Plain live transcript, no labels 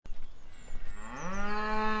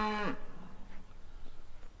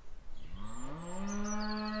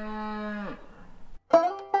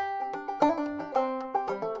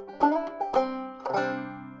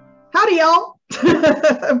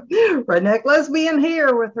Redneck Lesbian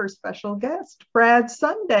here with her special guest, Brad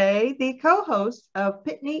Sunday, the co-host of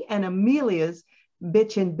Pitney and Amelia's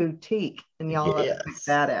Bitchin' Boutique. And y'all have to check Yes.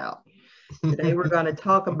 that out. Today we're going to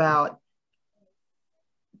talk about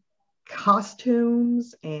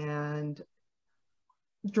costumes and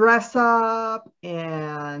dress up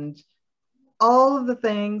and all of the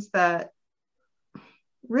things that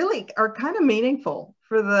really are kind of meaningful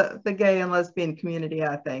for the gay and lesbian community,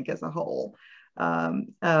 I think, as a whole.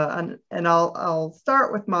 And I'll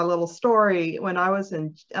start with my little story. When I was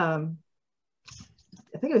in, I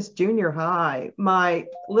think it was junior high, my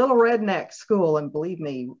little redneck school, and believe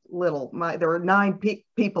me, there were 9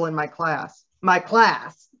 people in my class.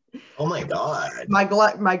 Oh my God. My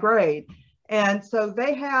grade. And so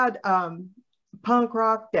they had punk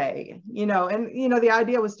rock day, and the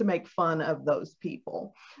idea was to make fun of those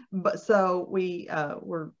people. But so we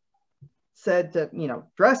were said to,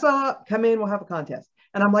 dress up, come in, we'll have a contest.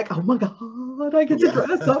 And I'm like, oh my God, I get to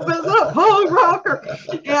dress up as a punk rocker.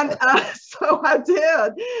 And so I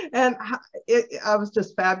did. And I was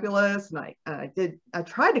just fabulous. And I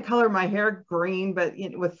tried to color my hair green, but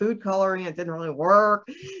with food coloring, it didn't really work.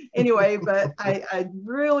 Anyway, but I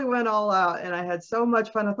really went all out and I had so much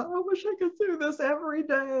fun. I thought, I wish I could do this every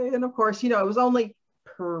day. And of course, it was only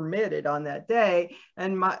permitted on that day,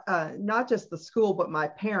 and my not just the school but my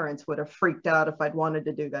parents would have freaked out if I'd wanted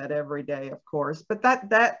to do that every day, of course. But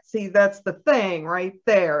that's the thing right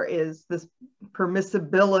there, is this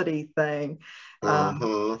permissibility thing.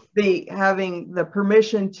 The having the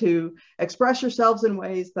permission to express yourselves in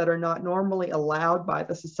ways that are not normally allowed by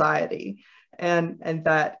the society, and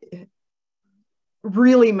that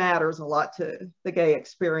really matters a lot to the gay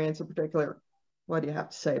experience in particular. What do you have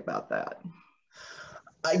to say about that?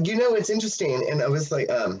 It's interesting. And I was like,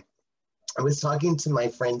 I was talking to my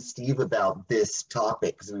friend Steve about this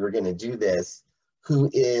topic because we were going to do this,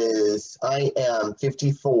 I am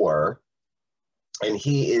 54 and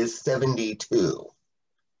he is 72.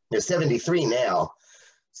 They're 73 now.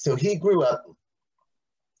 So he grew up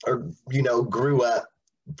in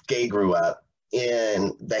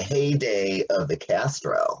the heyday of the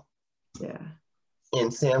Castro. Yeah.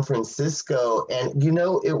 In San Francisco. And,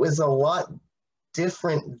 it was a lot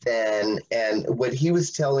different then, and what he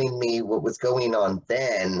was telling me what was going on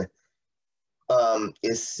then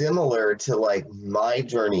is similar to like my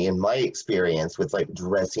journey and my experience with like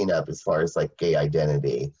dressing up as far as like gay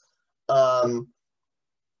identity.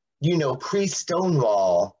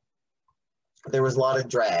 Pre-Stonewall, there was a lot of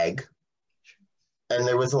drag, and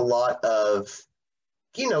there was a lot of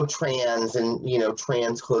trans and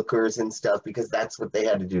trans hookers and stuff, because that's what they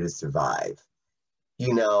had to do to survive,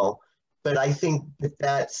 But I think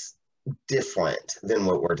that's different than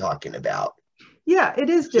what we're talking about. Yeah,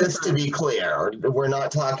 it is different. Just to be clear, we're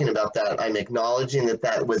not talking about that. I'm acknowledging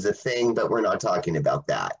that was a thing, but we're not talking about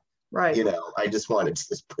that. Right. I just wanted to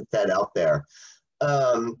just put that out there.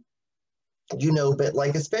 But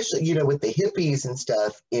like, especially, with the hippies and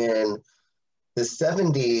stuff in the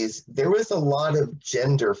 70s, there was a lot of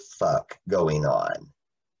gender fuck going on.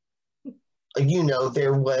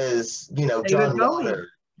 There was, John Water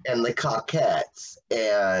and the Cockettes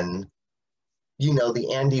and,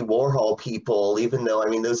 the Andy Warhol people, even though,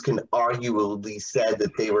 those can arguably said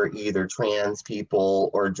that they were either trans people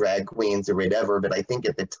or drag queens or whatever, but I think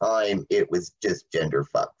at the time it was just gender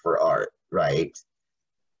fuck for art, right?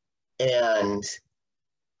 And,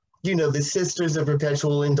 the Sisters of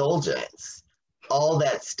Perpetual Indulgence, all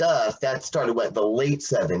that stuff, that started, the late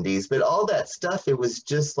 70s, but all that stuff, it was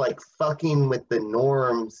just like fucking with the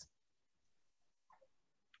norms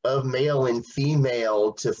of male and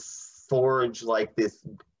female to forge like this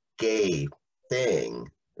gay thing,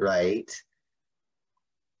 right?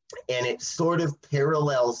 And it sort of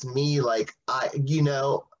parallels me, like,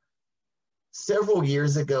 several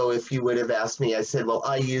years ago, if you would have asked me, I said, well,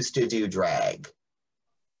 I used to do drag.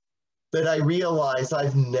 But I realized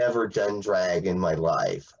I've never done drag in my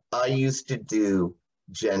life. I used to do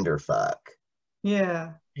gender fuck.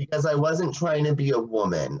 Yeah. Because I wasn't trying to be a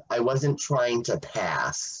woman. I wasn't trying to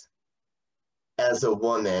pass as a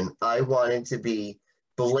woman. I wanted to be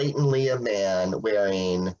blatantly a man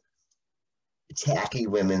wearing tacky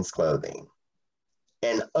women's clothing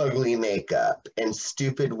and ugly makeup and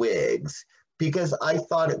stupid wigs, because I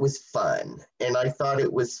thought it was fun and I thought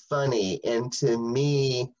it was funny. And to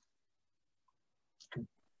me,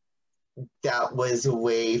 that was a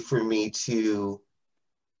way for me to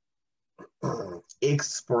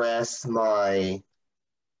express my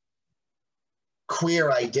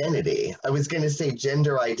queer identity. I was going to say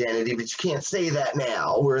gender identity, but you can't say that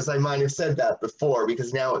now, whereas I might have said that before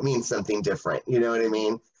because now it means something different. You know what I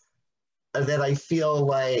mean? that I feel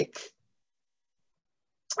like,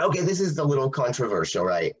 okay, this is a little controversial,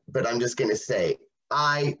 right? But I'm just going to say,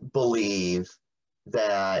 I believe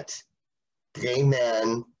that gay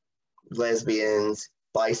men, lesbians,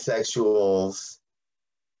 bisexuals,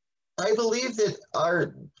 I believe that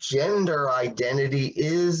our gender identity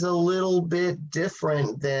is a little bit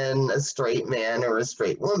different than a straight man or a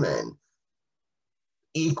straight woman.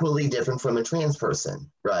 Equally different from a trans person,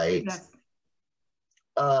 right? Yes.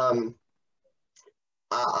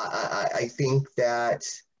 I think that,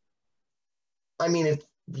 I mean, if,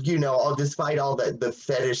 you know, despite all the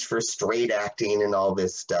fetish for straight acting and all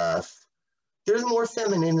this stuff, there's more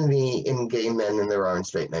femininity in gay men than there are in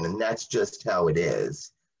straight men, and that's just how it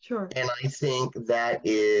is. Sure. And I think that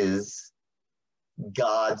is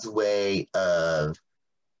God's way of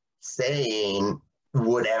saying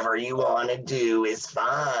whatever you want to do is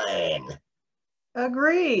fine.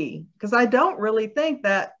 Agree. Because I don't really think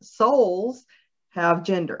that souls have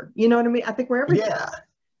gender. You know what I mean? I think we're everything. Yeah.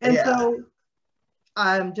 And yeah. so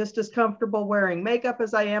I'm just as comfortable wearing makeup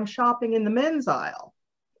as I am shopping in the men's aisle.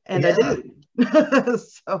 And I do.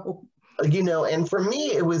 So, you know, and for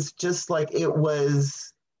me, it was just like, it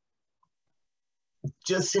was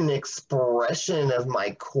just an expression of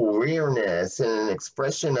my queerness and an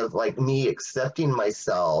expression of like me accepting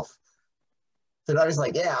myself. That I was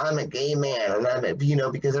like, yeah, I'm a gay man, and I'm a, you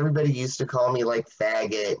know, because everybody used to call me like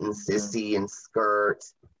faggot and sissy and skirt.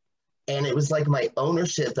 And it was like my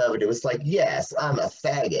ownership of it. It was like, yes, I'm a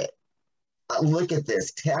faggot. Look at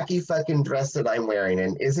this tacky fucking dress that I'm wearing,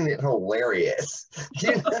 and isn't it hilarious?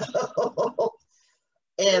 You know?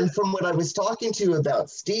 And from what I was talking to about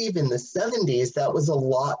Steve in the 70s, that was a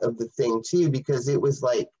lot of the thing too, because it was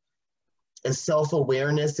like a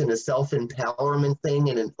self-awareness and a self-empowerment thing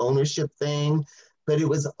and an ownership thing. But it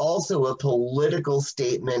was also a political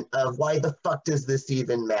statement of why the fuck does this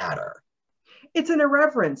even matter? It's an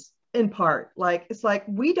irreverence in part. Like, it's like,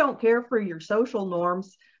 we don't care for your social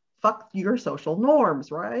norms. Fuck your social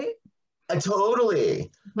norms, right? Totally.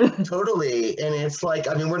 Totally. And it's like,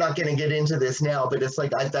 I mean, we're not going to get into this now, but it's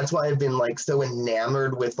like, that's why I've been like so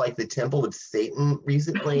enamored with like the Temple of Satan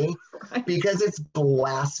recently, right. Because it's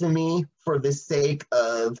blasphemy for the sake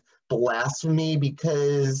of blasphemy,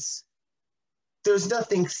 because there's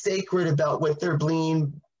nothing sacred about what they're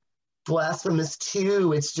being blasphemous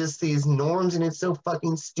to. It's just these norms, and it's so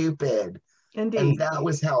fucking stupid. Indeed. And that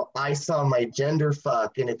was how I saw my gender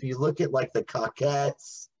fuck. And if you look at like the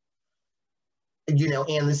Cockettes, you know,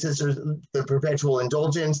 and the Sisters, the Perpetual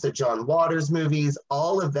Indulgence, the John Waters movies,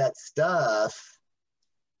 all of that stuff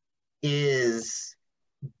is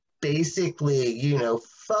basically, you know,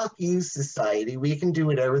 fuck you, society. We can do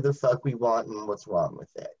whatever the fuck we want, and what's wrong with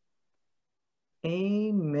it?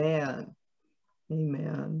 Amen.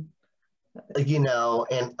 Amen. You know,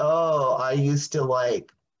 and I used to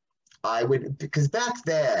like, I would, because back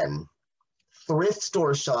then, thrift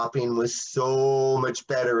store shopping was so much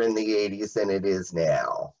better in the 80s than it is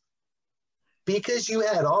now. Because you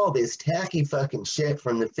had all this tacky fucking shit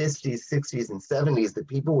from the 50s, 60s, and 70s that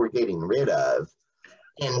people were getting rid of.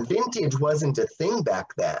 And vintage wasn't a thing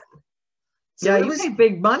back then. So yeah, you pay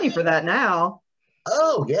big money for that now.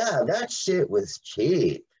 Oh, yeah, that shit was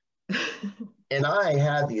cheap. And I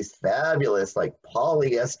had these fabulous like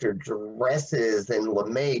polyester dresses and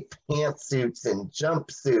lame pantsuits and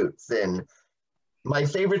jumpsuits. And my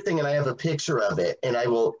favorite thing, and I have a picture of it, and I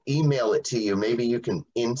will email it to you. Maybe you can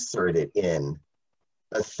insert it in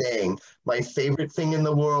a thing. My favorite thing in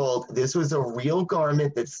the world, this was a real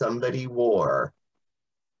garment that somebody wore.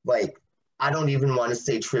 Like, I don't even want to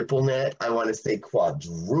say triple knit. I want to say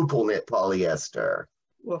quadruple knit polyester.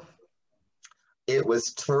 Woof. It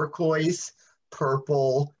was turquoise,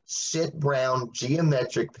 purple, shit brown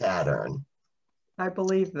geometric pattern. I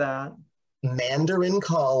believe that. Mandarin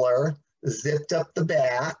collar, zipped up the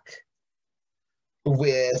back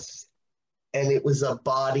with, and it was a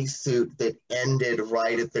bodysuit that ended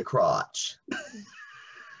right at the crotch.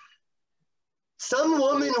 Some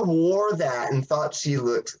woman wore that and thought she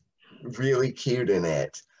looked really cute in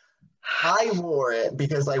it. I wore it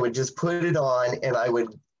because I would just put it on and I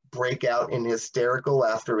would break out in hysterical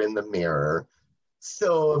laughter in the mirror.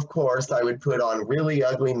 So, of course, I would put on really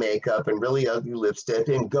ugly makeup and really ugly lipstick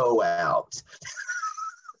and go out.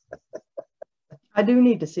 I do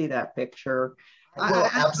need to see that picture. I will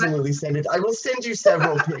absolutely send it. I will send you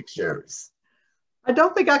several pictures. I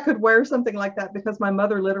don't think I could wear something like that because my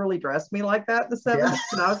mother literally dressed me like that in the 70s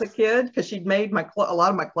when I was a kid, because she'd made a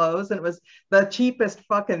lot of my clothes, and it was the cheapest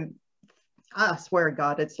fucking, I swear to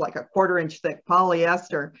God, it's like a 1/4 inch thick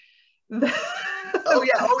polyester. Oh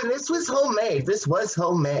yeah. Oh, and this was homemade. This was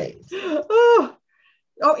homemade. Oh,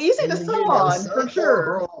 Oh, easy to And sew on, some for poor sure.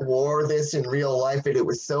 girl wore this in real life, and it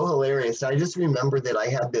was so hilarious. I just remember that I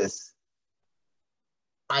had this.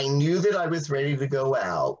 I knew that I was ready to go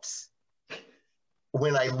out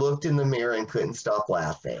when I looked in the mirror and couldn't stop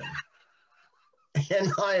laughing.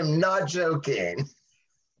 And I am not joking.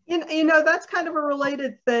 You know, that's kind of a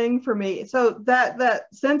related thing for me. So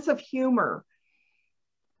that sense of humor,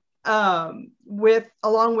 with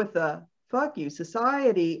along with the fuck you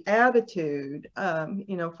society attitude,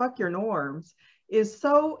 you know, fuck your norms, is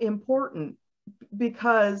so important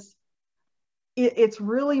because it's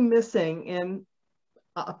really missing in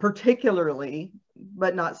particularly,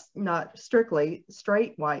 but not strictly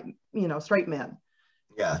straight white, you know, straight men.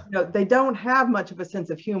 Yeah. You know, they don't have much of a sense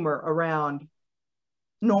of humor around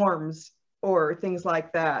norms or things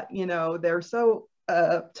like that. You know, they're so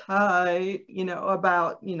uptight, you know,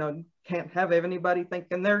 about, you know, can't have anybody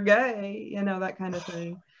thinking they're gay, you know, that kind of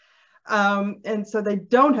thing. And so they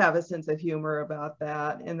don't have a sense of humor about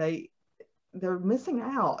that, and they're missing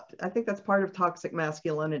out. I think that's part of toxic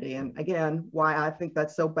masculinity, and again, why I think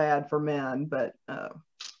that's so bad for men. But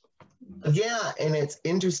yeah, and it's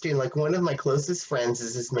interesting. Like, one of my closest friends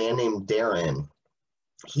is this man named Darren.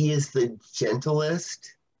 He is the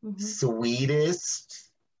gentlest,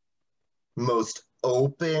 sweetest, most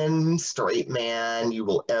open straight man you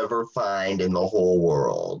will ever find in the whole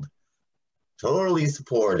world. Totally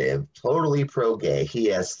supportive, totally pro-gay. He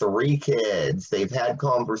has 3 kids. They've had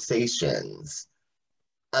conversations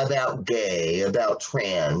about gay, about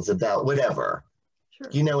trans, about whatever.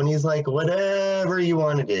 sure. You know, and he's like, whatever you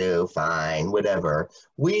want to do, fine, whatever.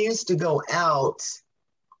 We used to go out,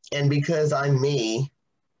 and because I'm me,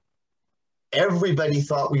 everybody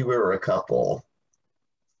thought we were a couple.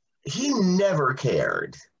 He never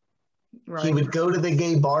cared. Right. He would go to the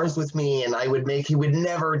gay bars with me, and he would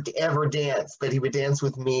never ever dance, but he would dance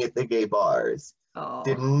with me at the gay bars. Oh.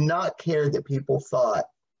 Did not care that people thought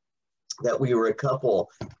that we were a couple.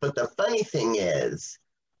 But the funny thing is,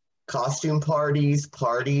 costume parties,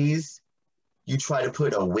 you try to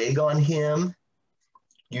put a wig on him,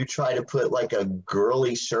 you try to put like a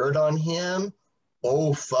girly shirt on him.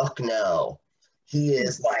 Oh, fuck no. He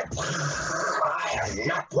is like, I am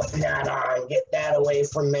not putting that on. Get that away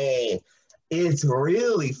from me. It's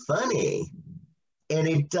really funny. And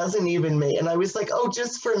it doesn't even make, and I was like, oh,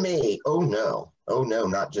 just for me. Oh, no,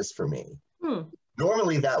 not just for me.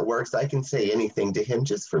 Normally that works. I can say anything to him,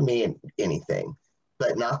 just for me, and anything.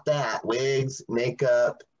 But not that. Wigs,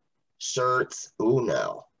 makeup, shirts. Oh,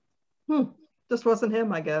 no. Just wasn't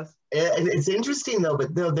him, I guess. It's interesting though,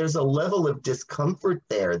 but there's a level of discomfort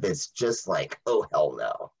there that's just like, oh, hell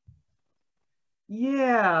no.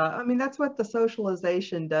 Yeah, I mean, that's what the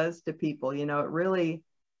socialization does to people. You know, it really,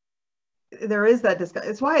 there is that discussion.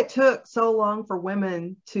 It's why it took so long for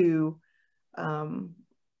women to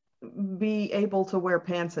be able to wear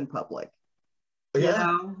pants in public.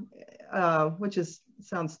 Yeah. You know, which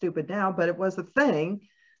sounds stupid now, but it was a thing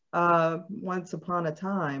once upon a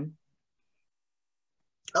time.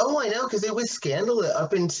 Oh, I know, because it was scandalous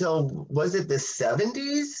up until, was it the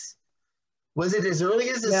 70s? Was it as early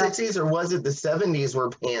as the 60s, or was it the 70s where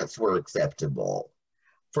pants were acceptable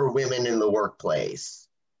for women in the workplace?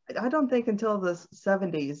 I don't think until the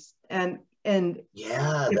 70s. And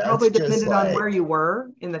yeah, it probably depended on where you were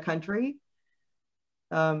in the country.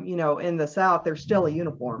 You know, in the South, there's still a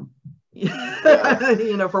uniform, yeah.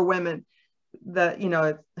 You know, for women. That, you know,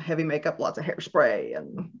 it's heavy makeup, lots of hairspray,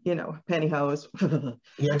 and, you know, pantyhose.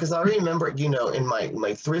 Yeah, because I remember, you know, in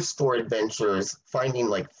my thrift store adventures, finding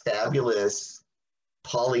like fabulous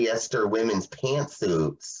polyester women's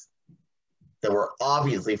pantsuits that were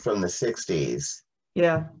obviously from the 60s.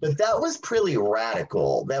 Yeah. But that was pretty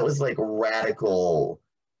radical. That was like radical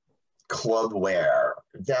club wear.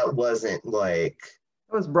 That wasn't like,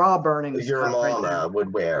 it was bra burning. Your mama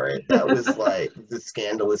would wear it. That was like the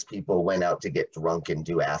scandalous people went out to get drunk and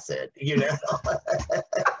do acid, you know?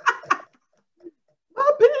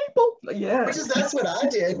 People. Yeah. That's what I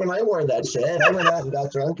did when I wore that shit. I went out and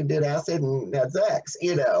got drunk and did acid and had sex,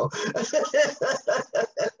 you know?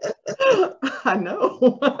 I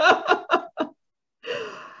know.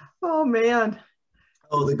 Oh, man.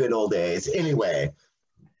 Oh, the good old days. Anyway.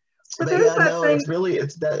 But yeah, no, thing.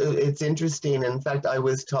 It's interesting. In fact, I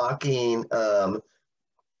was talking to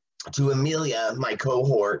Amelia, my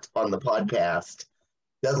cohort on the podcast.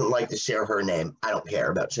 Doesn't like to share her name. I don't care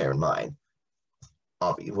about sharing mine.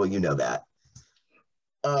 Well, you know that.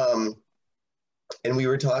 And we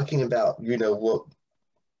were talking about, you know, what,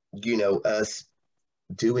 you know, us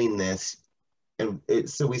doing this. And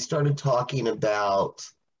so we started talking about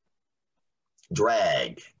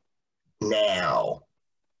drag now.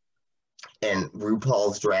 and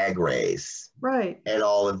RuPaul's Drag Race. Right. And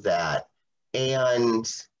all of that. And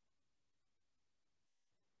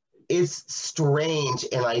it's strange,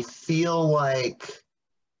 and I feel like,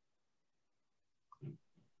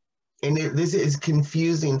 and this is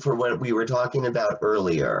confusing for what we were talking about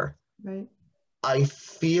earlier. Right. I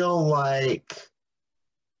feel like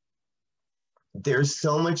there's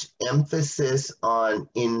so much emphasis on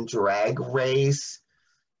in Drag Race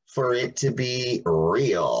for it to be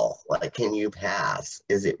real. Like, can you pass?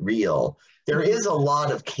 Is it real? There is a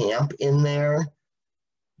lot of camp in there.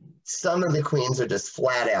 Some of the queens are just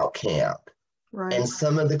flat out camp. Right. And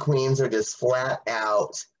some of the queens are just flat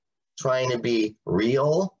out trying to be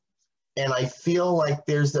real. And I feel like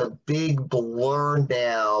there's a big blur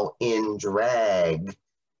now in drag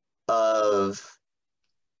of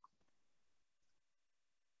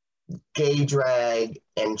gay drag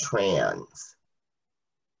and trans.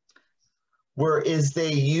 Whereas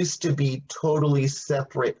they used to be totally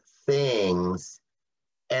separate things.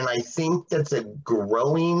 And I think that's a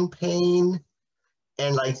growing pain.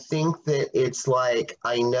 And I think that it's like,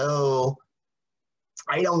 I know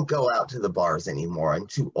I don't go out to the bars anymore. I'm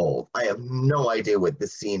too old. I have no idea what the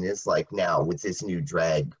scene is like now with this new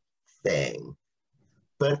drag thing.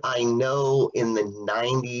 But I know in the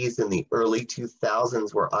 90s and the early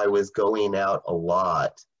 2000s where I was going out a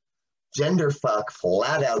lot, gender fuck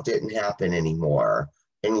flat out didn't happen anymore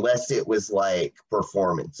unless it was like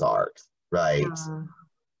performance art, right?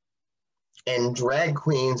 And drag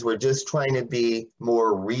queens were just trying to be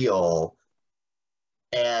more real.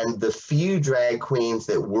 And the few drag queens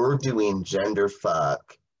that were doing gender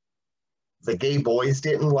fuck, the gay boys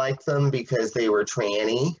didn't like them because they were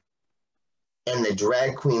tranny, and the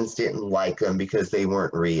drag queens didn't like them because they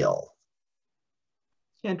weren't real.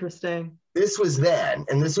 Interesting. This was then,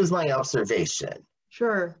 and this was my observation.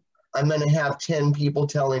 Sure. I'm going to have 10 people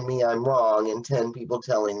telling me I'm wrong and 10 people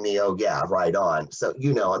telling me, oh yeah, right on. So,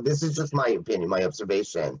 you know, this is just my opinion, my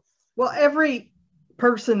observation. Well, every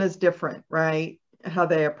person is different, right? How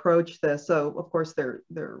they approach this. So of course their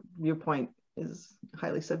viewpoint is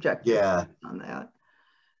highly subjective on that.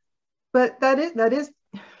 But that is,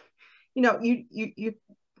 you know, you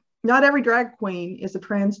not every drag queen is a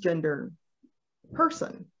transgender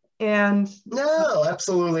person. And no,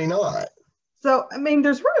 absolutely not. So, I mean,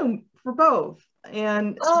 there's room for both.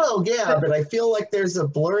 And oh yeah, but I feel like there's a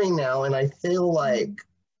blurring now, and I feel like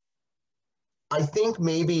I think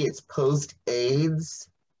maybe it's post-AIDS,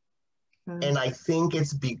 and I think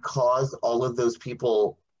it's because all of those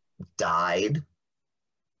people died,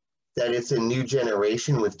 that it's a new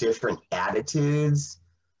generation with different attitudes,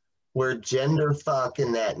 where gender fuck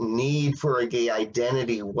and that need for a gay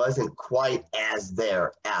identity wasn't quite as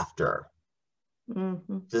there after.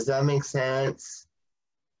 Does that make sense?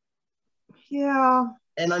 Yeah.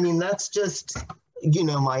 And I mean, that's just, you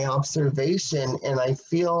know, my observation. And I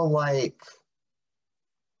feel like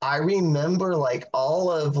I remember like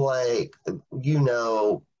all of like, you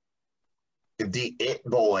know, the it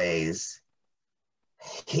boys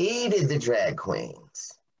hated the drag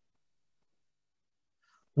queens.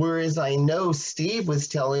 Whereas I know Steve was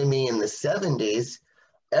telling me in the 70s,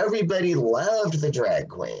 everybody loved the drag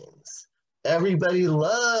queens. Everybody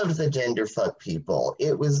loved the gender fuck people.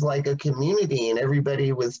 It was like a community and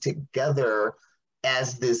everybody was together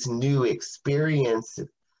as this new experience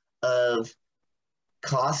of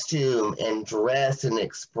costume and dress and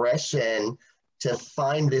expression to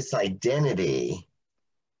find this identity.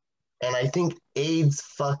 And I think AIDS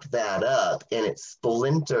fucked that up and it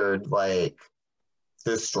splintered like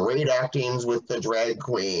the straight actings with the drag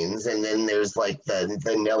queens, and then there's like the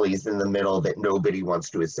Nellies in the middle that nobody wants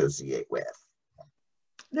to associate with.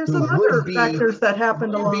 There's some other factors that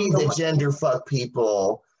happened along the way. The gender fuck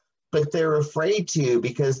people, but they're afraid to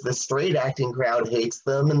because the straight acting crowd hates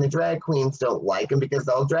them and the drag queens don't like them because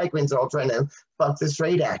all drag queens are all trying to fuck the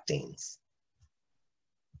straight actings.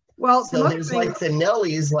 Well, so there's like the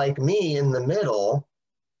Nellies like me in the middle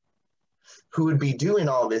who would be doing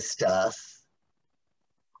all this stuff,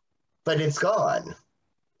 but it's gone.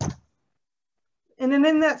 And then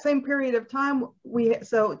in that same period of time,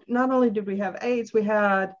 so not only did we have AIDS, we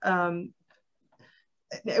had,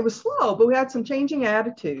 it was slow, but we had some changing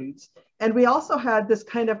attitudes. And we also had this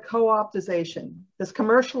kind of co-optization, this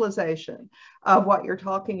commercialization of what you're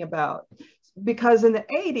talking about. Because in the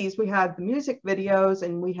 80s, we had the music videos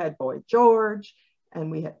and we had Boy George and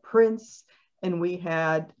we had Prince and we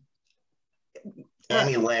had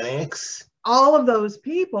Annie Lennox. All of those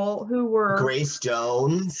people who were Grace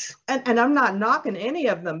Jones, and I'm not knocking any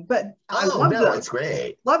of them, but I love them. It's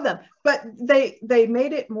great. Love them, but they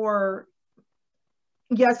made it more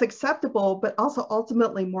yes, acceptable, but also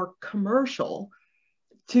ultimately more commercial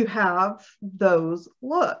to have those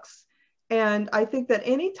looks. And I think that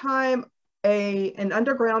anytime an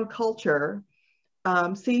underground culture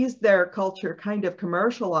sees their culture kind of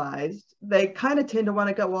commercialized, they kind of tend to want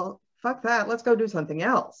to go, well, fuck that, let's go do something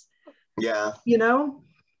else. Yeah. You know?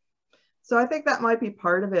 So I think that might be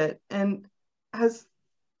part of it. And as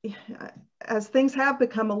things have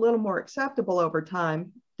become a little more acceptable over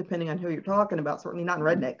time, depending on who you're talking about, certainly not in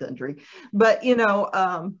redneck country, but you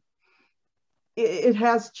know, it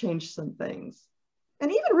has changed some things.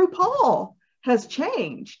 And even RuPaul has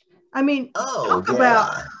changed. I mean, talk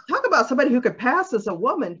about somebody who could pass as a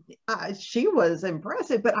woman. She was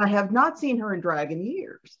impressive, but I have not seen her in drag in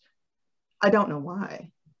years. I don't know why.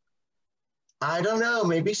 I don't know.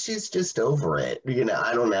 Maybe she's just over it. You know,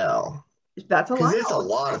 I don't know. That's a lot. Because it's a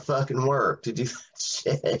lot of fucking work to do that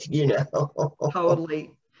shit, you know?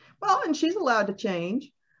 Totally. Well, and she's allowed to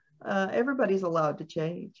change. Everybody's allowed to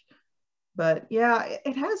change. But yeah,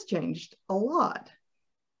 it has changed a lot.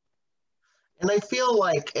 And I feel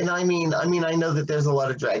like, and I mean, I know that there's a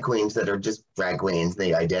lot of drag queens that are just drag queens.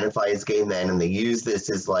 They identify as gay men and they use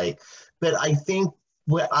this as like, but I think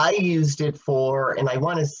what I used it for, and I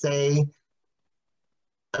want to say,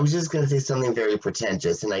 I was just going to say something very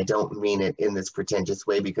pretentious, and I don't mean it in this pretentious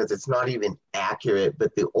way because it's not even accurate,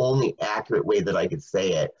 but the only accurate way that I could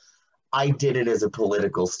say it, I did it as a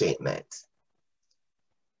political statement.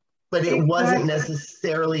 But it wasn't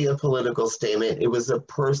necessarily a political statement. It was a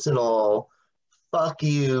personal fuck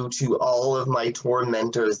you to all of my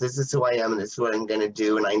tormentors. This is who I am and this is what I'm going to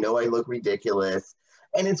do. And I know I look ridiculous.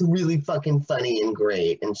 And it's really fucking funny and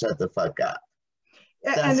great. And shut the fuck up.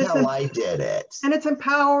 That's how I did it. And it's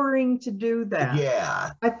empowering to do that.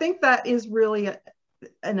 Yeah. I think that is really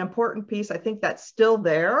an important piece. I think that's still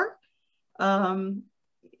there as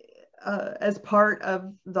part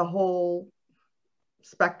of the whole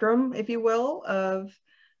spectrum, if you will, of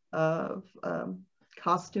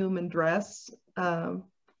costume and dress,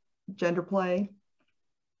 gender play.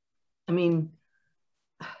 I mean,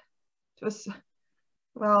 just,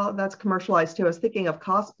 well, that's commercialized too. I was thinking of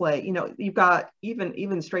cosplay. You know, you've got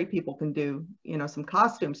even straight people can do, you know, some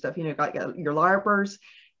costume stuff. You know, you've got your LARPers,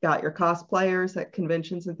 got your cosplayers at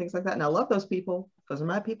conventions and things like that. And I love those people. Those are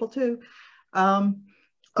my people too.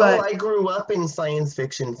 But I grew up in science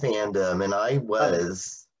fiction fandom and I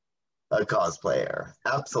was a cosplayer.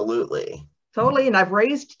 Absolutely. Totally. And I've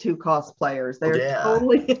raised 2 cosplayers. They're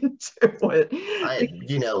totally into it.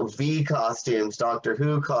 You know, V costumes, Doctor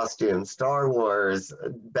Who costumes, Star Wars,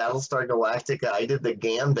 Battlestar Galactica. I did the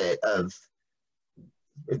gambit of,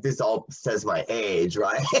 this all says my age,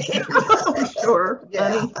 right? Sure.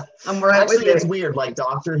 Yeah. I'm right Actually, with you. It's weird. Like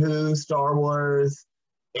Doctor Who, Star Wars,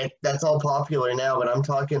 that's all popular now, but I'm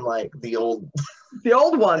talking like the old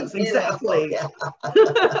ones, exactly. Yeah,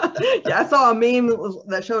 I saw a meme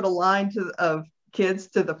that showed a line of kids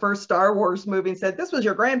to the first Star Wars movie and said, "This was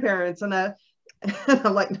your grandparents," and I'm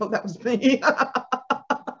like, "No, that was me."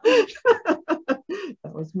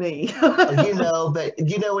 That was me.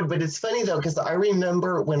 But it's funny though, because I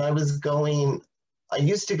remember when I used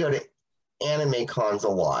to go to anime cons a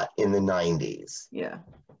lot in the 90s. Yeah.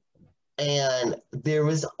 And there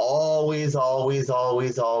was always the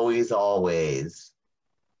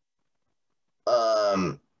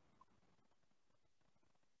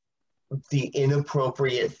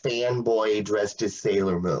inappropriate fanboy dressed as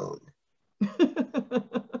Sailor Moon.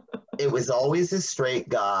 It was always a straight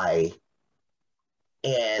guy,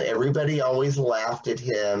 and everybody always laughed at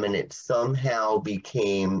him, and it somehow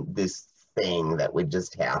became this thing that would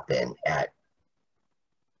just happen at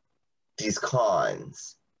these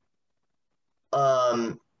cons.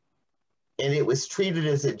 And it was treated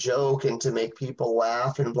as a joke and to make people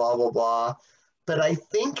laugh and blah, blah, blah. But I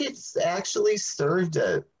think it's actually served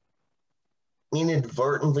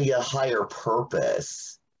inadvertently a higher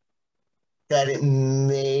purpose, that it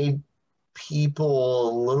made people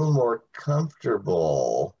a little more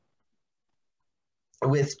comfortable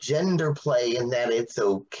with gender play and that it's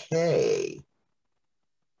okay,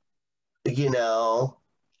 you know?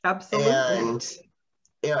 Absolutely. And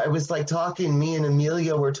it was like me and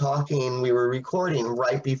Amelia we were recording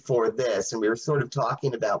right before this, and we were sort of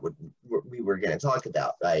talking about what we were going to talk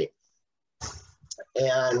about, right?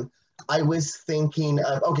 And I was thinking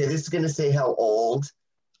of, okay, this is going to say how old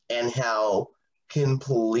and how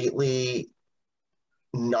completely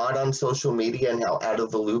not on social media and how out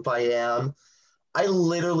of the loop I am. I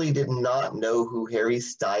literally did not know who Harry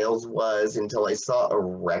Styles was until I saw a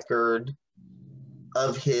record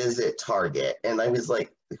of his at Target, and I was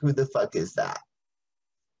like, who the fuck is that?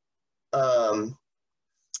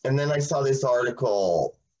 And then I saw this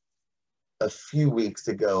article a few weeks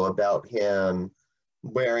ago about him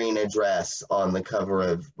wearing a dress on the cover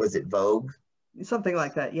of, was it Vogue? Something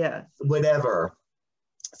like that, yes. Whatever.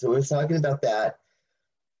 So we were talking about that.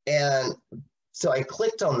 And so I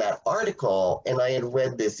clicked on that article, and I had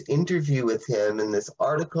read this interview with him and this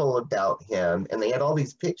article about him, and they had all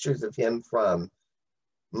these pictures of him from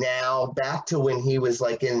now back to when he was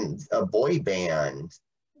like in a boy band.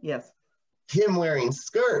 Yes. Him wearing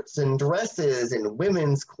skirts and dresses and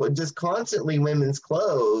just constantly women's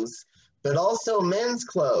clothes, but also men's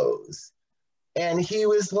clothes. And he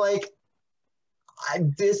was like, I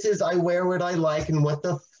wear what I like, and what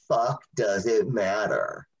the fuck does it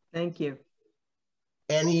matter? Thank you.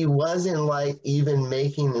 And he wasn't like even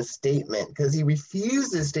making a statement, because he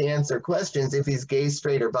refuses to answer questions if he's gay,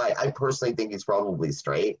 straight, or bi. I personally think he's probably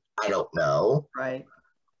straight. I don't know. Right.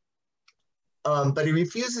 But he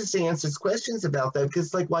refuses to answer questions about that,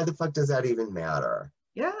 because like, why the fuck does that even matter?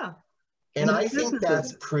 Yeah. And I think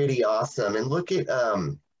that's pretty awesome. And look at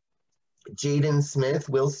Jaden Smith,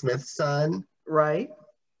 Will Smith's son. Right.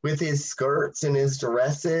 With his skirts and his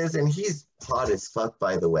dresses. And he's hot as fuck,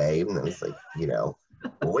 by the way, even though he's like, you know,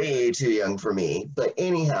 way too young for me. But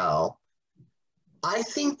anyhow, I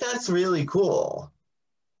think that's really cool.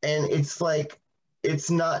 And it's like, it's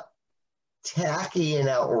not tacky and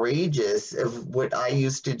outrageous of what I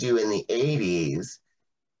used to do in the 80s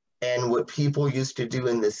and what people used to do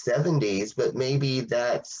in the 70s, but maybe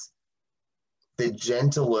that's the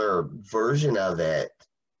gentler version of it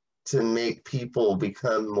to make people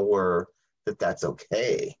become more that that's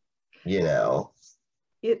okay, you know?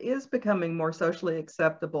 It is becoming more socially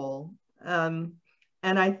acceptable. And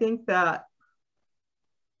I think that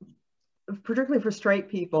particularly for straight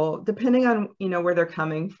people, depending on, you know, where they're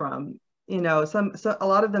coming from, you know, a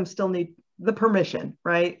lot of them still need the permission,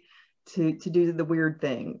 right? To do the weird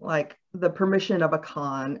thing, like the permission of a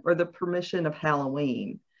con or the permission of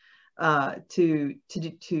Halloween, to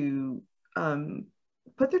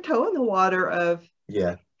put their toe in the water of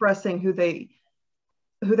expressing who they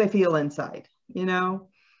feel inside, you know?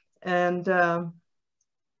 And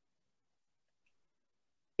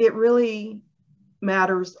it really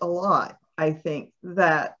matters a lot, I think,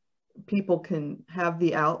 that people can have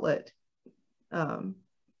the outlet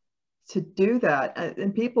to do that.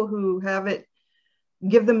 And people who have it,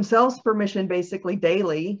 give themselves permission basically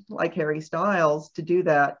daily, like Harry Styles, to do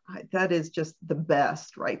that. That is just the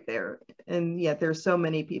best right there. And yet there's so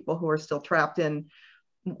many people who are still trapped in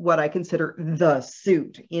what I consider the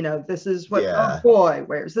suit. You know, this is what a boy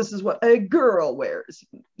wears. This is what a girl wears,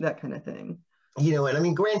 that kind of thing. You know, and I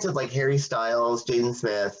mean, granted, like Harry Styles, Jaden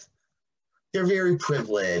Smith, they're very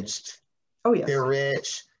privileged. Oh, yes. They're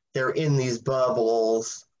rich. They're in these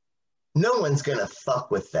bubbles. No one's going to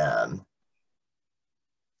fuck with them.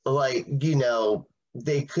 Like, you know,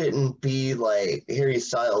 they couldn't be like, Harry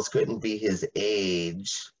Styles couldn't be his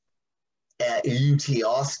age at UT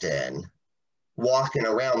Austin, walking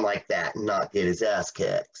around like that and not get his ass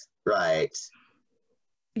kicked, right?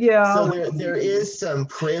 Yeah. So there is some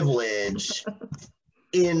privilege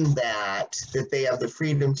in that they have the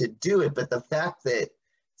freedom to do it, but the fact that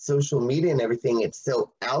social media and everything, it's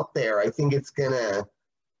so out there, I think it's gonna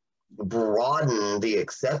broaden the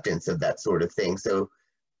acceptance of that sort of thing. So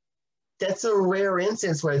that's a rare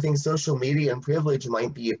instance where I think social media and privilege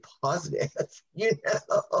might be a positive, you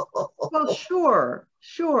know? Well, sure.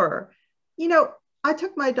 You know, I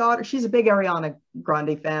took my daughter, she's a big Ariana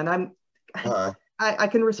Grande fan. I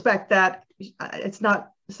can respect that. It's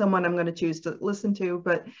not someone I'm going to choose to listen to,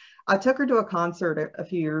 but I took her to a concert a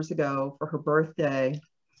few years ago for her birthday.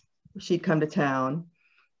 She'd come to town,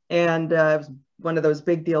 and it was one of those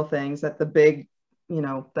big deal things at the big, you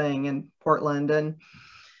know, thing in Portland.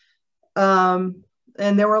 And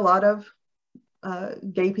there were a lot of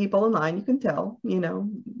gay people in line, you can tell, you know,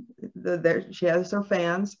 she has her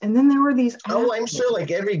fans. And then there were these. Oh, I'm sure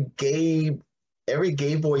like every gay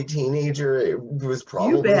boy teenager was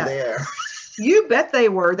probably there. You bet they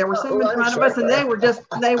were. There were some in front of us, and they were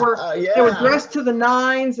dressed to the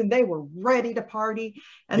nines, and they were ready to party.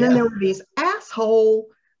 And then there were these asshole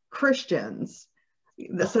Christians,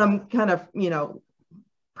 some kind of, you know,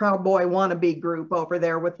 Proud Boy wannabe group over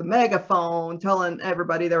there with the megaphone telling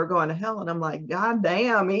everybody they were going to hell. And I'm like, God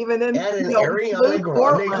damn, even in at an Ariana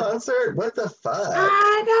Grande concert? What the fuck?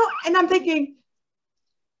 I know. And I'm thinking,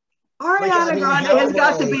 Ariana Grande has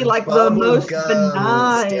got to be like the most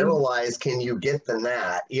benign. Sterilized can you get than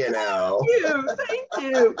that, you know? Thank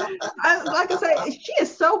you. Like I say, she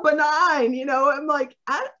is so benign, you know. I'm like,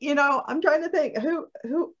 I'm trying to think who,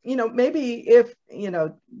 you know, maybe if, you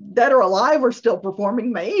know, dead or alive are still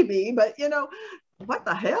performing, maybe, but, you know, what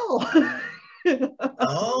the hell?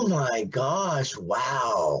 Oh my gosh.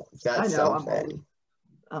 Wow. I That's know, something.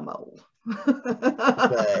 I'm old.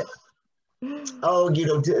 But, oh,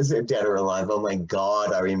 is it Dead or Alive? Oh my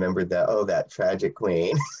God. I remember that. Oh, that tragic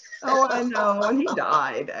queen. Oh, I know. And he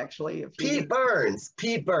died actually a few Pete years. Burns.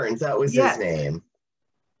 Pete Burns. That was his Yes. name.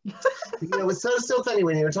 It's so funny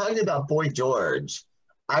when you were talking about Boy George.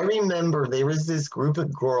 I remember there was this group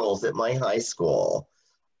of girls at my high school,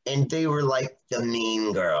 and they were like the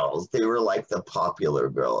mean girls. They were like the popular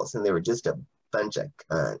girls, and they were just a bunch of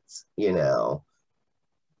cunts.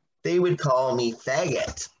 They would call me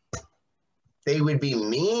faggot. They would be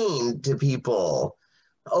mean to people.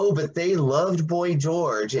 Oh, but they loved Boy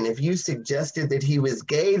George, and if you suggested that he was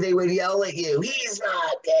gay, they would yell at you, he's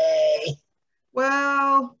not gay.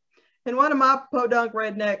 Well, in one of my podunk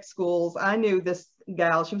redneck schools, I knew this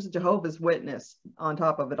gal. She was a Jehovah's Witness on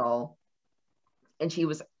top of it all. And she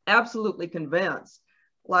was absolutely convinced,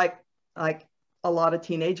 like a lot of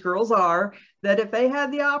teenage girls are, that if they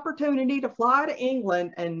had the opportunity to fly to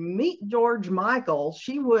England and meet George Michael,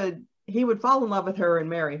 he would fall in love with her and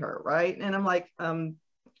marry her, right? And I'm like,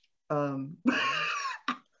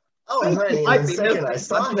 Oh, honey, the second I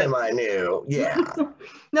saw him, I knew. Yeah.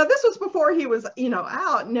 Now, this was before he was,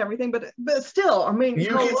 out and everything, but still, I mean, you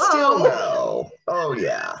can still know. Oh,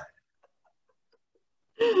 yeah.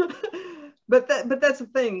 but that's the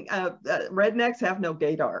thing. Rednecks have no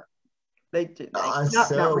gaydar. They do. I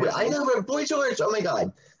know, but Boy George. Oh my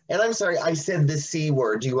God. And I'm sorry, I said the C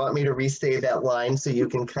word. Do you want me to restate that line so you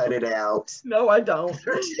can cut it out? No, I don't.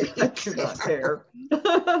 I do not care.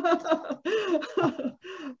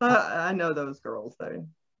 I know those girls.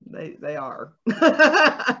 They are.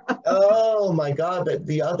 Oh my God! But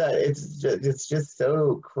the other, it's just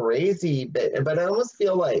so crazy. But I almost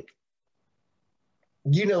feel like,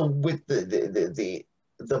 with the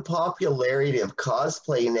popularity of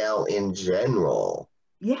cosplay now in general.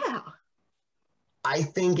 Yeah. I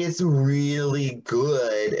think it's really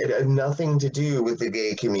good. It had nothing to do with the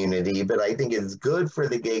gay community, but I think it's good for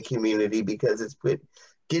the gay community because it's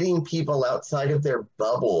getting people outside of their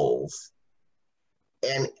bubbles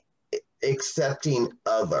and accepting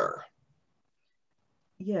other.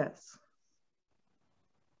 Yes.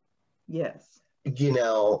 Yes.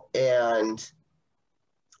 And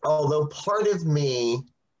although part of me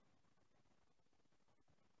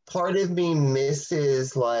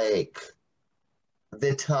misses like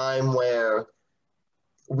the time where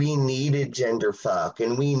we needed gender fuck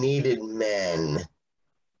and we needed men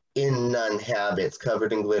in nun habits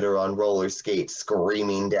covered in glitter on roller skates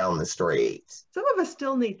screaming down the street. Some of us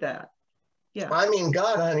still need that. Yeah. I mean,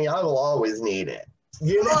 God, honey, I will always need it.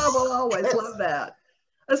 I will always love that.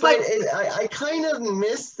 It's like I kind of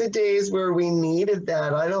miss the days where we needed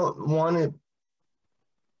that. I don't want to.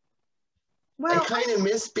 Well, I kind of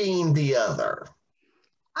miss being the other.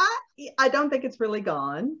 I don't think it's really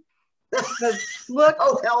gone. Look.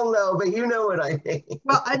 Oh hell no! But you know what I mean.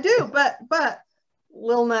 Well, I do, but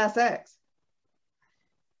Lil Nas X.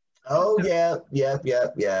 Oh yeah.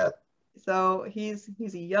 So he's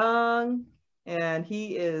young, and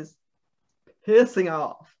he is pissing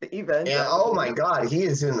off even. Yeah. Oh my God, he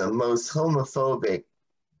is in the most homophobic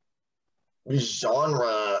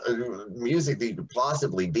genre music that you could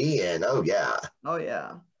possibly be in. Oh yeah. Oh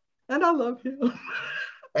yeah. And I love him.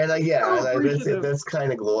 And that's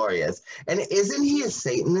kind of glorious. And isn't he a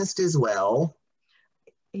Satanist as well?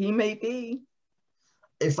 He may be.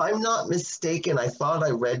 If I'm not mistaken, I thought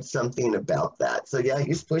I read something about that. So yeah,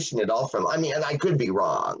 he's pushing it all from. I mean, and I could be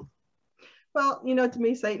wrong. Well, to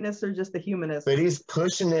me, Satanists are just the humanists. But he's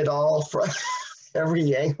pushing it all from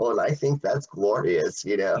every angle, and I think that's glorious.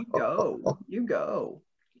 You go.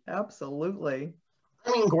 Absolutely.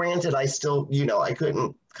 I mean, granted, I still, I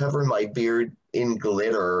couldn't cover my beard in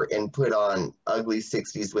glitter and put on ugly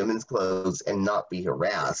 60s women's clothes and not be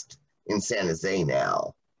harassed in San Jose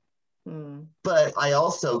now. But I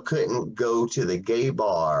also couldn't go to the gay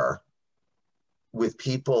bar with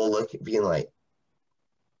people being like,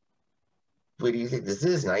 what do you think this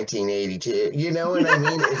is, 1982? You know what I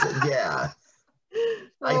mean? Yeah.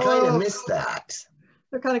 I kind of miss that.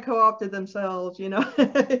 They're kind of co-opted themselves,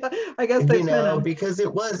 I guess they because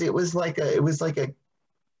it was like a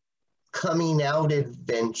coming out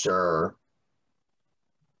adventure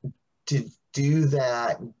to do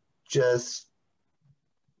that just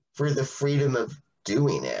for the freedom of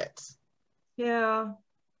doing it. Yeah.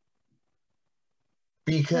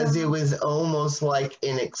 Because it was almost like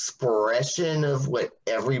an expression of what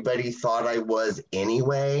everybody thought I was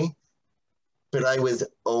anyway, but I was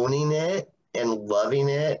owning it. and loving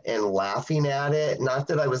it and laughing at it. Not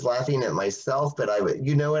that I was laughing at myself, but I would,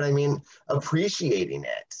 you know what I mean? Appreciating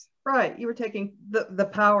it. Right. You were taking the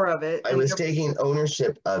power of it. I was taking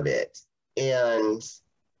ownership of it. And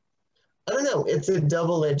I don't know, it's a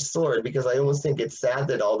double-edged sword because I almost think it's sad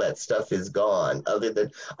that all that stuff is gone, other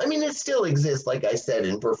than, I mean, it still exists, like I said,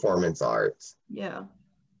 in performance arts. Yeah.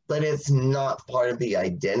 But it's not part of the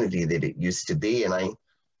identity that it used to be. And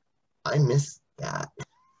I miss that.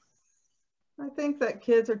 I think that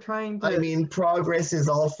kids are trying to. I mean, progress is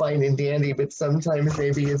all fine and dandy, but sometimes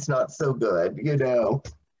maybe it's not so good, you know?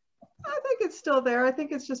 I think it's still there. I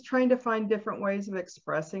think it's just trying to find different ways of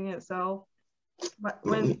expressing itself. But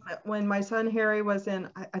when my son Harry was in,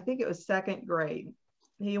 I think it was 2nd grade,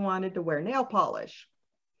 he wanted to wear nail polish.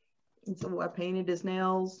 And so I painted his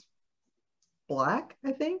nails black,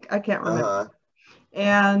 I think. I can't remember.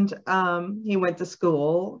 And he went to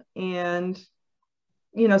school, and,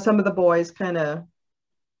 you know, some of the boys kind of,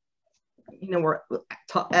 you know, were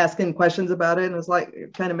asking questions about it, and it was like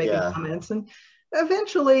kind of making comments. And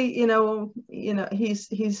eventually, you know,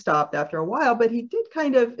 he's stopped after a while, but he did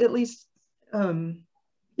kind of, at least,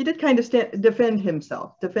 he did kind of defend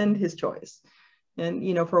himself, defend his choice. And,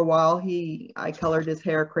 you know, for a while, I colored his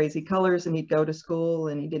hair crazy colors, and he'd go to school,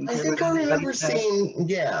 and he didn't care. I think I remember seeing,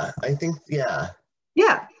 yeah.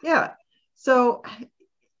 So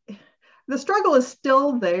the struggle is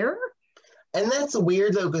still there. And that's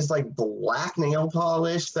weird, though, because, like, black nail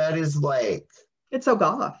polish, that is, like... It's so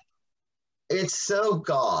goth. It's so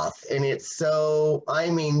goth, and it's so, I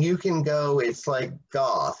mean, you can go, it's like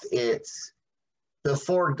goth. It's,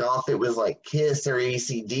 before goth, it was like Kiss or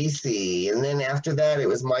AC/DC, and then after that, it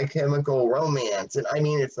was My Chemical Romance. And I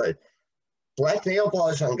mean, it's like, black nail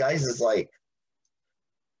polish on guys is like,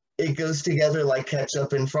 it goes together like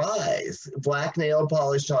ketchup and fries. Black nail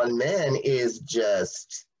polish on men is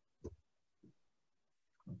just...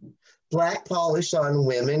 Black polish on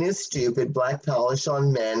women is stupid. Black polish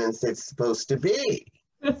on men is it's supposed to be.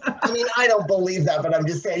 I mean, I don't believe that, but I'm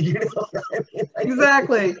just saying, you know what I mean?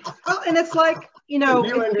 Exactly. Well, and it's like, you know.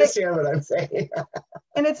 You understand what I'm saying.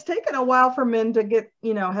 And it's taken a while for men to get,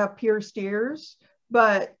 you know, have pierced ears.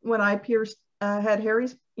 But when I had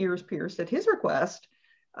Harry's ears pierced at his request,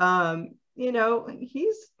 you know,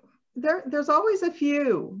 there's always a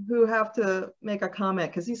few who have to make a comment,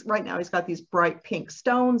 because right now he's got these bright pink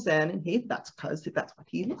stones in, and that's because that's what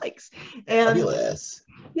he likes. And fabulous.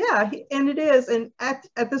 Yeah, and it is. And at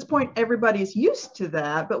this point, everybody's used to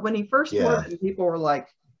that. But when he first wore it, people were like,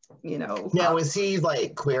 you know. Now, is he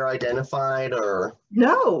like queer identified, or?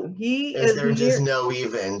 No, he is. There just no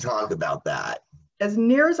even talk about that? As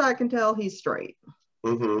near as I can tell, he's straight.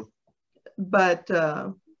 Mm-hmm. But,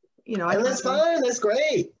 you know. And that's fine. That's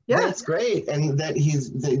great. Yeah. That's great. And that he's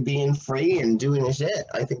being free and doing his shit.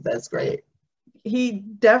 I think that's great. He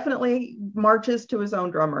definitely marches to his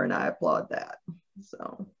own drummer, and I applaud that.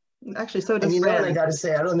 So, actually, so does and you know Ben. what I got to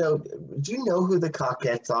say? I don't know. Do you know who the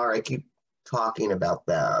Cockettes are? I keep talking about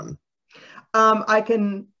them. I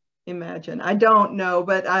can imagine. I don't know,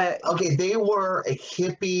 but Okay, they were a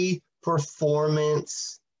hippie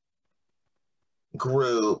performance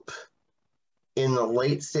group in the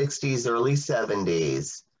late 60s, early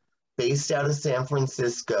 70s, based out of San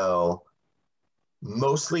Francisco,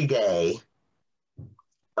 mostly gay.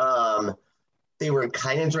 They were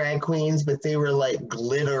kind of drag queens, but they were like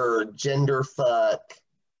glitter, gender fuck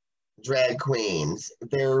drag queens.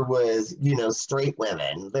 There was, you know, straight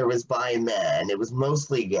women. There was bi men. It was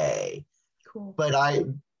mostly gay. Cool. But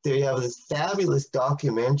they have this fabulous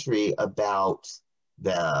documentary about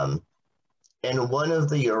them. And one of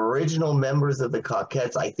the original members of the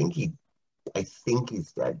Cockettes, I think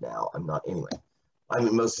he's dead now. I'm not, anyway. I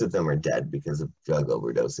mean, most of them are dead because of drug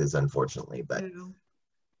overdoses, unfortunately. But,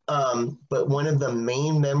 but one of the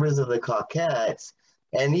main members of the Cockettes,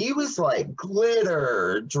 and he was like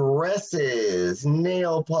glitter, dresses,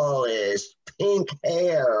 nail polish, pink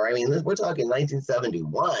hair. I mean, we're talking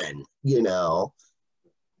 1971, you know,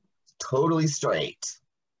 totally straight.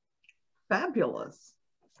 Fabulous.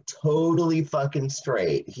 Totally fucking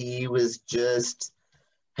straight. He was just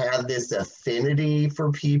had this affinity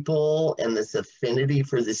for people and this affinity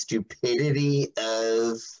for the stupidity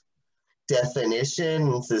of definition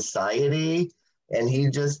in society. And he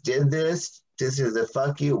just did this just as a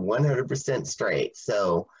fuck you, 100% straight.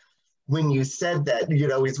 So when you said that, you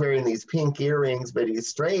know, he's wearing these pink earrings, but he's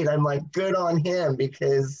straight, I'm like, good on him,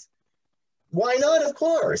 because why not? Of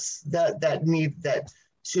course, that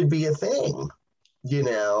should be a thing, you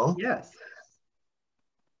know? Yes.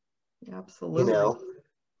 Absolutely. You know?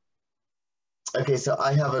 Okay, so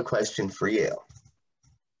I have a question for you.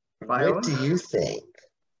 What do you think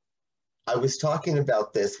I was talking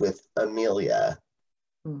about this with Amelia.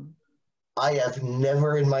 Mm. I have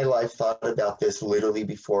never in my life thought about this literally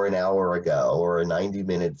before an hour ago or 90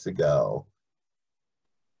 minutes ago.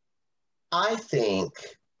 I think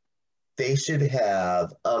they should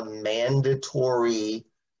have a mandatory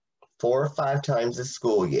 4 or 5 times a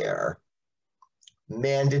school year,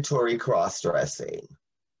 mandatory cross-dressing.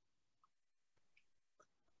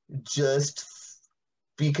 Just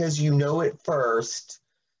because you know at first,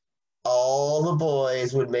 all the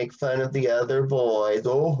boys would make fun of the other boys.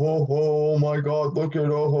 Oh, ho, ho, oh my God, look at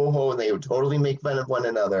oh, ho, ho. And they would totally make fun of one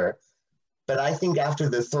another. But I think after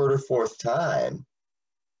the 3rd or 4th time,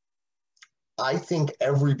 I think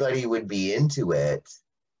everybody would be into it.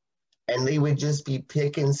 And they would just be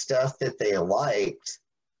picking stuff that they liked,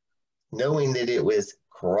 knowing that it was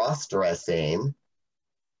cross-dressing.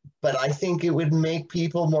 But I think it would make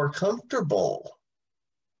people more comfortable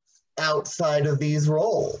outside of these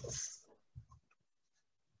roles.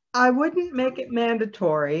 I wouldn't make it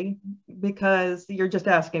mandatory because you're just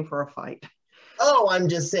asking for a fight. Oh, I'm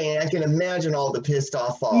just saying, I can imagine all the pissed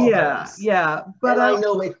off Yeah, fathers. yeah. But and I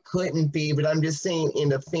know it couldn't be, but I'm just saying,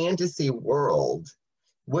 in a fantasy world,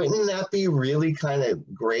 wouldn't that be really kind of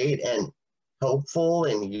great and helpful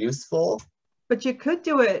and useful? But you could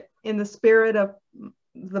do it in the spirit of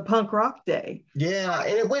the punk rock day. Yeah,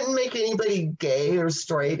 and it wouldn't make anybody gay or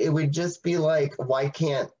straight. It would just be like, why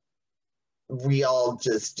can't we all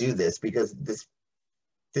just do this? Because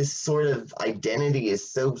this sort of identity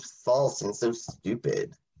is so false and so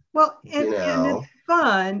stupid. Well, and it's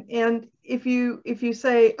fun. And if you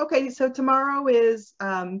say, okay, so tomorrow is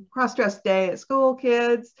cross-dress day at school,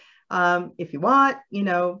 kids. If you want,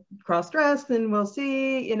 cross-dress, then we'll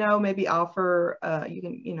see, maybe offer, you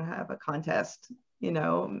can, have a contest,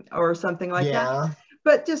 or something like that.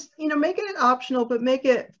 But just, making it optional, but make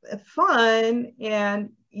it fun. And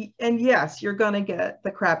yes, you're going to get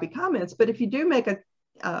the crappy comments. But if you do make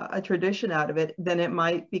a tradition out of it, then it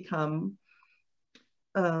might become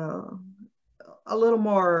a little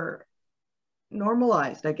more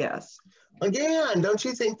normalized, I guess. Again, don't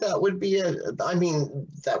you think that would be I know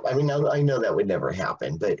that would never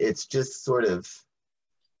happen, but it's just sort of,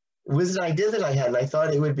 it was an idea that I had, and I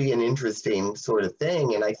thought it would be an interesting sort of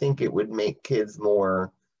thing, and I think it would make kids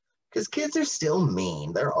more, because kids are still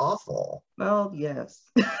mean. They're awful. Well,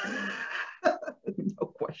 yes. No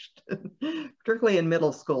question. Particularly in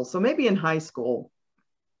middle school. So maybe in high school,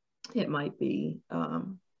 it might be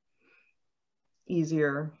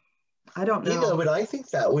easier. I don't know. But I think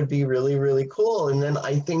that would be really, really cool. And then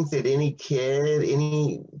I think that any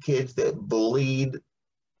kids that bullied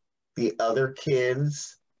the other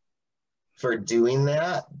kids for doing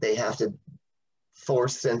that, they have to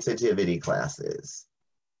force sensitivity classes.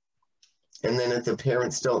 And then if the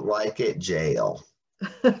parents don't like it, jail.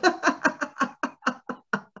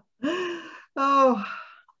 Oh,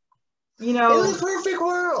 in a perfect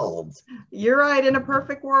world. You're right, in a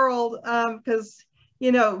perfect world, because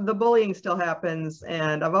the bullying still happens,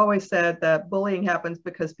 and I've always said that bullying happens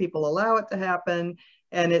because people allow it to happen,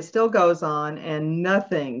 and it still goes on, and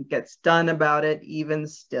nothing gets done about it even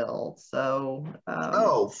still. So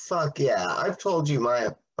oh fuck yeah, I've told you my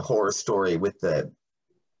horror story with the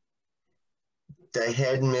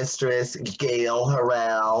headmistress Gail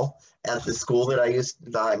Harrell at the school that I used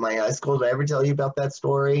to, my high school. Did I ever tell you about that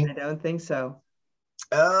story? I don't think so.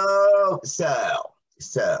 Oh, so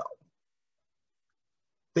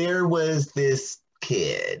there was this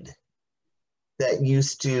kid that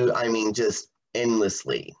used to, just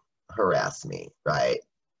endlessly harass me, right?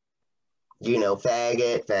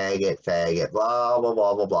 Faggot, faggot, faggot, blah, blah,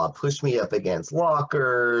 blah, blah, blah, push me up against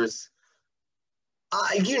lockers.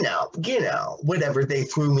 Whatever, they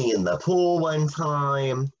threw me in the pool one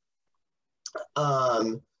time.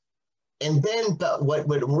 And then, but what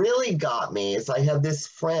really got me is I had this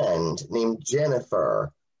friend named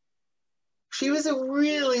Jennifer. She was a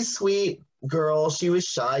really sweet girl. She was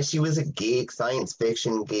shy. She was a geek, science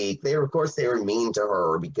fiction geek. Of course, they were mean to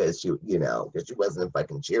her because she wasn't a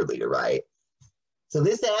fucking cheerleader, right? So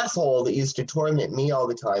this asshole that used to torment me all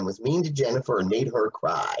the time was mean to Jennifer and made her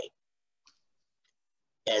cry.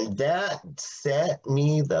 And that set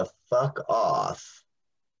me the fuck off.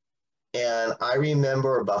 And I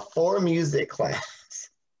remember before music class,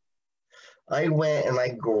 I went and I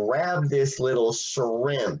grabbed this little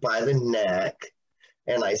shrimp by the neck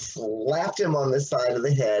and I slapped him on the side of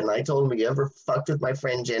the head. And I told him, if you ever fucked with my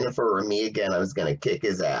friend Jennifer or me again, I was going to kick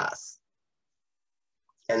his ass.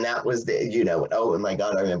 And that was oh my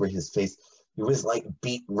God, I remember his face. He was like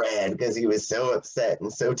beet red because he was so upset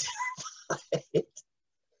and so terrified.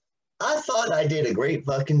 I thought I did a great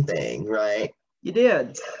fucking thing, right? You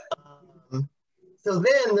did. So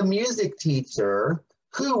then the music teacher,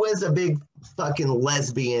 who was a big fucking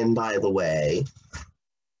lesbian, by the way,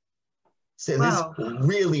 so this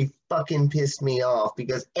really fucking pissed me off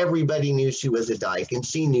because everybody knew she was a dyke and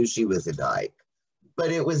she knew she was a dyke.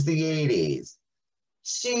 But it was the 80s.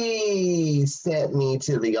 She sent me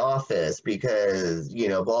to the office because, you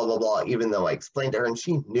know, blah, blah, blah, even though I explained to her and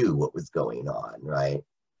she knew what was going on, right?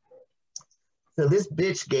 So this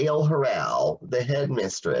bitch, Gail Harrell, the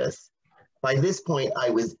headmistress, by this point, I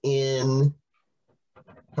was in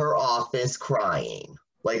her office crying,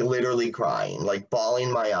 like literally crying, like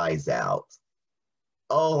bawling my eyes out.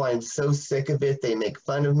 Oh, I'm so sick of it. They make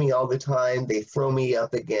fun of me all the time. They throw me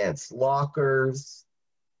up against lockers.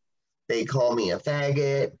 They call me a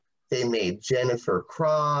faggot. They made Jennifer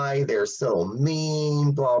cry. They're so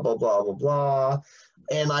mean, blah, blah, blah, blah, blah.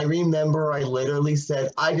 And I remember I literally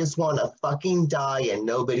said, I just want to fucking die and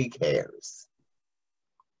nobody cares.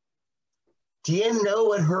 Do you know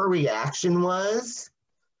what her reaction was?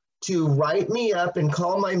 To write me up and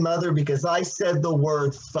call my mother because I said the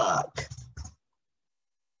word fuck.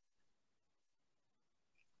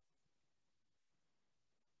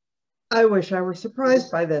 I wish I were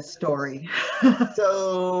surprised by this story.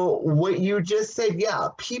 So what you just said, yeah,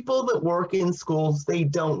 people that work in schools, they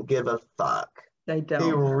don't give a fuck. They don't.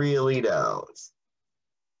 They really don't.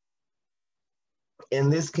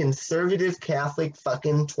 And this conservative Catholic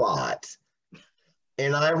fucking twat.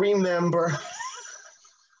 And I remember,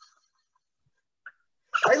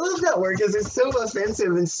 I love that word because it's so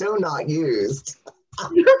offensive and so not used.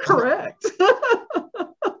 You're correct.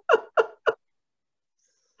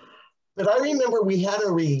 But I remember we had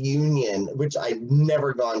a reunion, which I'd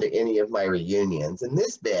never gone to any of my reunions. And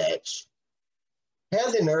this bitch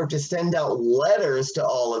had the nerve to send out letters to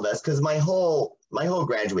all of us because my whole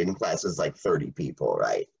graduating class was like 30 people,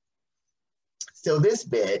 right? So this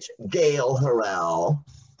bitch, Gail Harrell,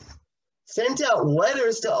 sent out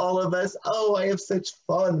letters to all of us. Oh, I have such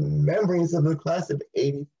fond memories of the class of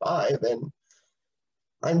 85 and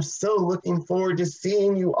I'm so looking forward to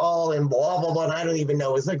seeing you all and blah, blah, blah. And I don't even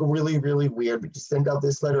know. It's like really, really weird. But just sent out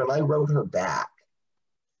this letter and I wrote her back.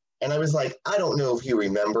 And I was like, I don't know if you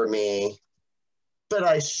remember me, but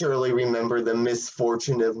I surely remember the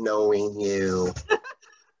misfortune of knowing you.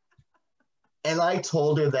 And I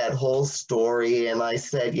told her that whole story. And I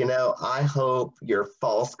said, you know, I hope your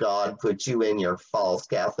false God puts you in your false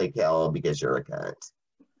Catholic hell because you're a cunt.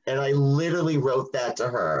 And I literally wrote that to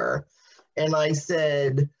her. And I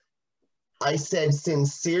said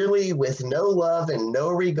sincerely, with no love and no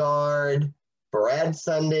regard, Brad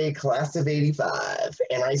Sunday, class of 85.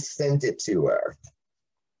 And I sent it to her.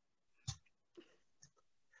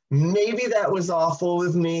 Maybe that was awful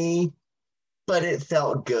of me, but it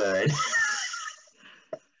felt good.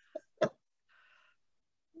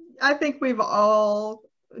 I think we've all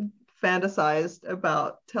fantasized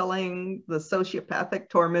about telling the sociopathic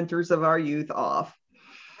tormentors of our youth off.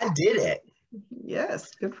 I did it.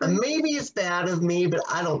 Yes, good for you. Maybe it's bad of me, but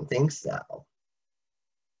I don't think so.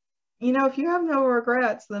 You know, if you have no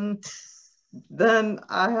regrets, then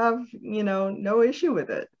I have, you know, no issue with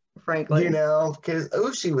it, frankly. You know, because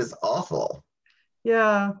she was awful.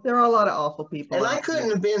 Yeah, there are a lot of awful people. And I couldn't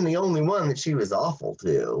have been the only one that she was awful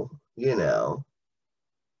to, you know.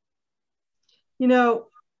 You know,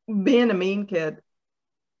 being a mean kid,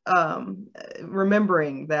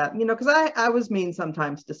 remembering that, you know, because I was mean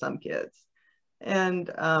sometimes to some kids. And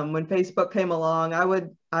when Facebook came along, I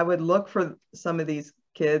would look for some of these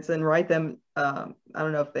kids and write them. I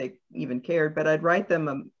don't know if they even cared, but I'd write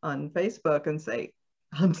them on Facebook and say,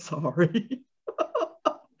 "I'm sorry.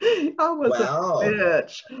 I was a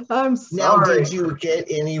bitch. I'm sorry." Now, did you get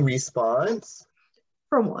any response?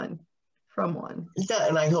 From one. Yeah,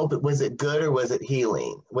 and I hope was it good or was it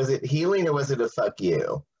healing? Was it healing or was it a fuck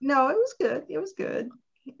you? No, it was good. It was good.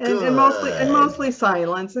 And mostly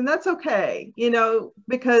silence, and that's okay, you know,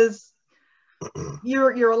 because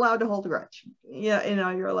you're allowed to hold a grudge. Yeah, you know,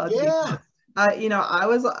 you're allowed to be, you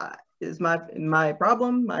know, is my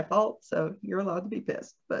problem, my fault, so you're allowed to be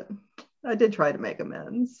pissed, but I did try to make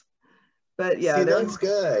amends. But yeah, that's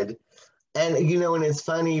good. And you know, and it's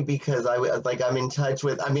funny because I'm in touch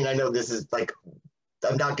with, I mean, I know this is like,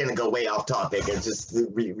 I'm not going to go way off topic, it's just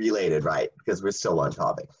related, right? Because we're still on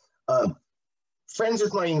topic. Friends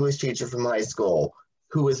with my English teacher from high school,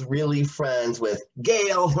 who was really friends with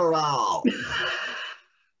Gail Harrell.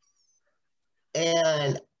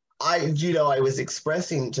 And I was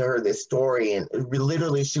expressing to her this story, and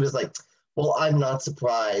literally she was like, well, I'm not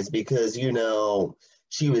surprised because, you know,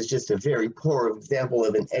 she was just a very poor example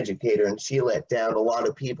of an educator and she let down a lot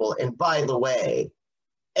of people. And by the way,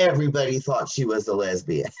 everybody thought she was a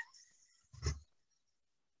lesbian.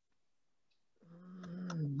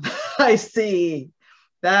 I see.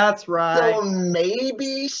 That's right. So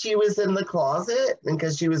maybe she was in the closet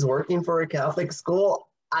because she was working for a Catholic school.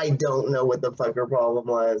 I don't know what the fuck her problem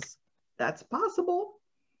was. That's possible.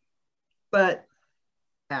 But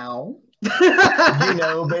ow.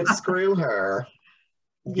 But screw her.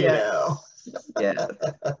 Yeah. Yeah.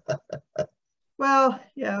 Well,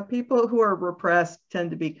 yeah, people who are repressed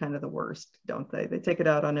tend to be kind of the worst, don't they? They take it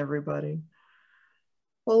out on everybody.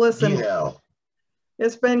 Well, listen,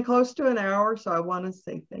 it's been close to an hour, so I want to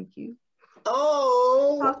say thank you.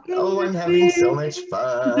 I'm having so much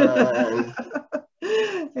fun.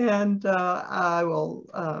 And I will,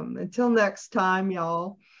 until next time,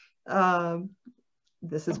 y'all,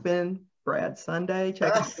 this has been Brad Sunday.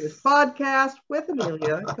 Check out this podcast with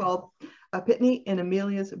Amelia called Pitney and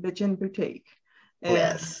Amelia's Bitchin' Boutique.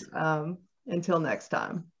 And until next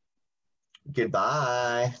time.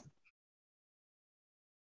 Goodbye.